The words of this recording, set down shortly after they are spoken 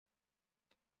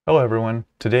Hello everyone.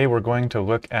 Today we're going to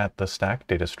look at the stack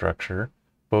data structure,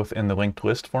 both in the linked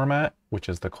list format, which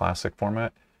is the classic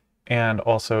format, and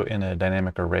also in a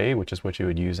dynamic array, which is what you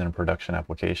would use in a production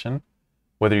application.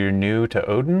 Whether you're new to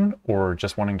Odin or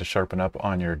just wanting to sharpen up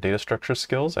on your data structure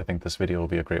skills, I think this video will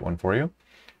be a great one for you.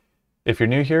 If you're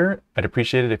new here, I'd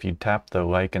appreciate it if you'd tap the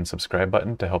like and subscribe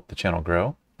button to help the channel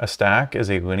grow. A stack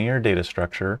is a linear data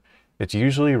structure. It's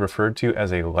usually referred to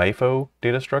as a LIFO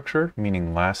data structure,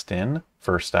 meaning last in,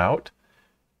 first out.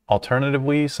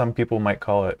 Alternatively, some people might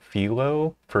call it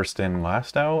FILO, first in,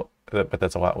 last out, but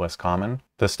that's a lot less common.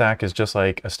 The stack is just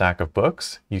like a stack of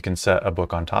books. You can set a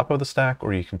book on top of the stack,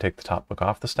 or you can take the top book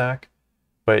off the stack,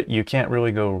 but you can't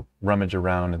really go rummage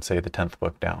around and say the 10th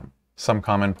book down. Some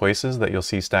common places that you'll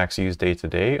see stacks used day to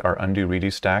day are undo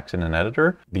redo stacks in an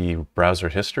editor, the browser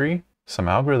history. Some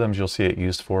algorithms you'll see it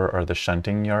used for are the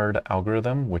shunting yard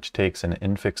algorithm, which takes an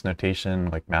infix notation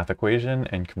like math equation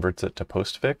and converts it to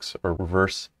postfix or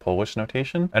reverse Polish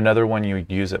notation. Another one you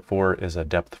use it for is a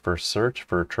depth first search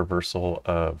for traversal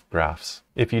of graphs.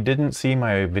 If you didn't see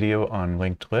my video on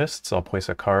linked lists, I'll place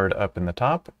a card up in the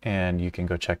top and you can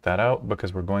go check that out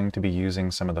because we're going to be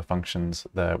using some of the functions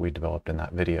that we developed in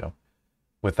that video.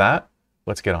 With that,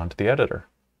 let's get on to the editor.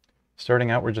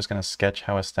 Starting out, we're just going to sketch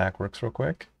how a stack works real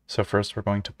quick. So first we're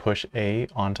going to push A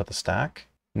onto the stack.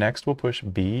 Next we'll push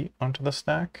B onto the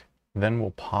stack. Then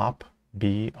we'll pop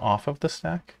B off of the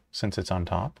stack since it's on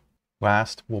top.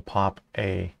 Last we'll pop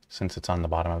A since it's on the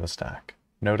bottom of the stack.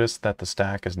 Notice that the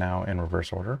stack is now in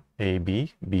reverse order. A,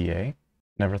 B, B, A.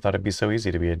 Never thought it'd be so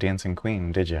easy to be a dancing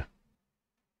queen, did you?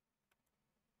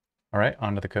 All right,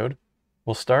 onto the code.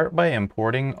 We'll start by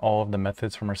importing all of the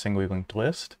methods from our singly linked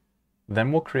list.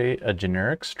 Then we'll create a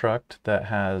generic struct that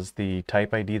has the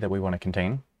type ID that we want to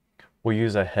contain. We'll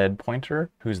use a head pointer,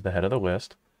 who's the head of the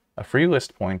list, a free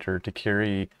list pointer to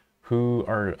carry who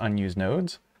are unused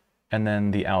nodes, and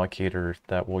then the allocator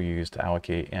that we'll use to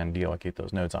allocate and deallocate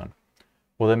those nodes on.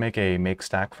 We'll then make a make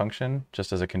stack function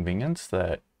just as a convenience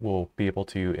that will be able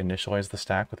to initialize the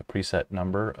stack with a preset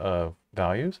number of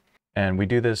values. And we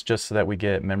do this just so that we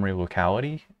get memory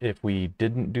locality. If we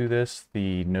didn't do this,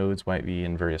 the nodes might be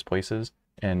in various places.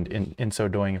 And in so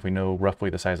doing, if we know roughly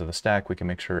the size of the stack, we can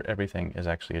make sure everything is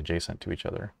actually adjacent to each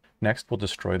other. Next, we'll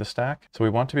destroy the stack. So we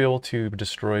want to be able to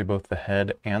destroy both the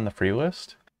head and the free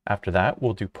list. After that,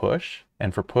 we'll do push.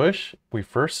 And for push, we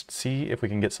first see if we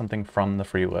can get something from the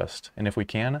free list. And if we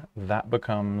can, that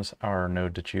becomes our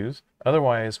node to choose.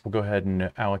 Otherwise, we'll go ahead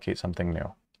and allocate something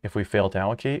new. If we fail to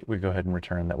allocate, we go ahead and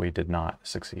return that we did not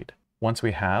succeed. Once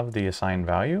we have the assigned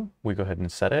value, we go ahead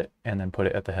and set it and then put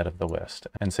it at the head of the list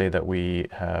and say that we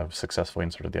have successfully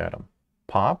inserted the item.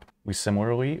 Pop, we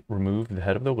similarly remove the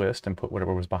head of the list and put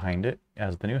whatever was behind it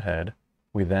as the new head.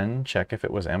 We then check if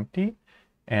it was empty,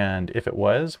 and if it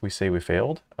was, we say we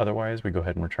failed. Otherwise, we go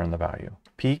ahead and return the value.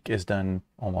 Peek is done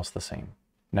almost the same.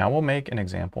 Now we'll make an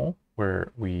example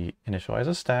where we initialize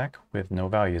a stack with no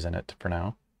values in it for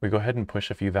now. We go ahead and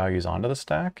push a few values onto the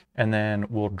stack, and then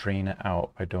we'll drain it out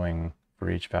by doing for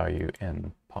each value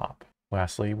in pop.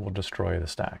 Lastly, we'll destroy the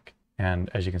stack.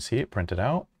 And as you can see, it printed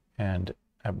out, and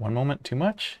at one moment too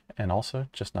much, and also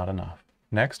just not enough.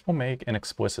 Next, we'll make an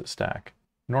explicit stack.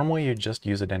 Normally you just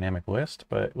use a dynamic list,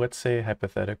 but let's say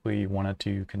hypothetically you wanted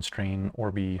to constrain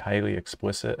or be highly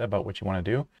explicit about what you want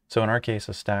to do. So in our case,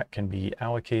 a stack can be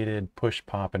allocated, push,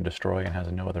 pop, and destroy and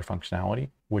has no other functionality,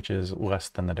 which is less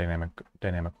than the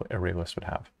dynamic array list would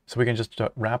have. So we can just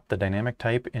wrap the dynamic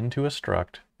type into a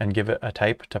struct and give it a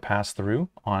type to pass through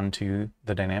onto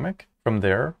the dynamic. From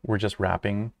there, we're just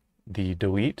wrapping the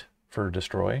delete for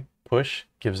destroy. Push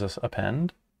gives us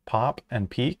append. Pop and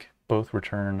peek both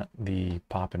return the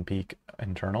pop and peek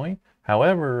internally.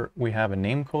 However, we have a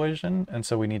name collision, and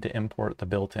so we need to import the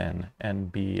built-in and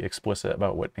be explicit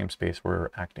about what namespace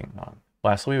we're acting on.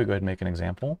 Lastly, we go ahead and make an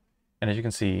example. And as you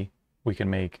can see, we can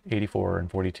make 84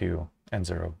 and 42 and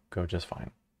 0 go just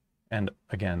fine. And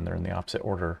again, they're in the opposite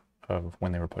order of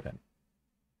when they were put in.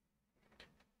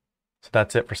 So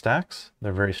that's it for stacks.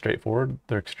 They're very straightforward.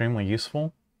 They're extremely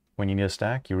useful. When you need a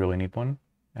stack, you really need one.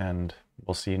 And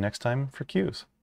we'll see you next time for queues.